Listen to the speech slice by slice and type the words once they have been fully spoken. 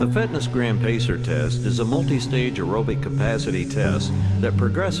The Fitness Gram Pacer test is a multi-stage aerobic capacity test that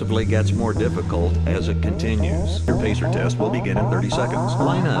progressively gets more difficult as it continues. Your pacer test will begin in 30 seconds.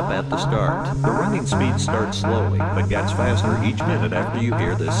 Line up at the start. The running speed starts slowly, but gets faster each minute after you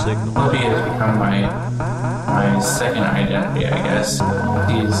hear this signal. Hobby has become my second identity, I guess.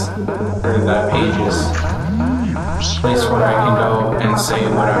 That page is a place where I can go and say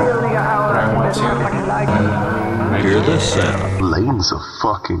what I want to. Hear this sound. Lane's a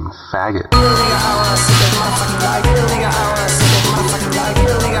fucking faggot.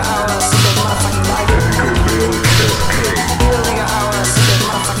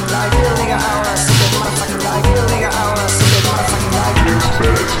 These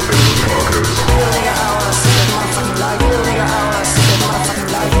feds,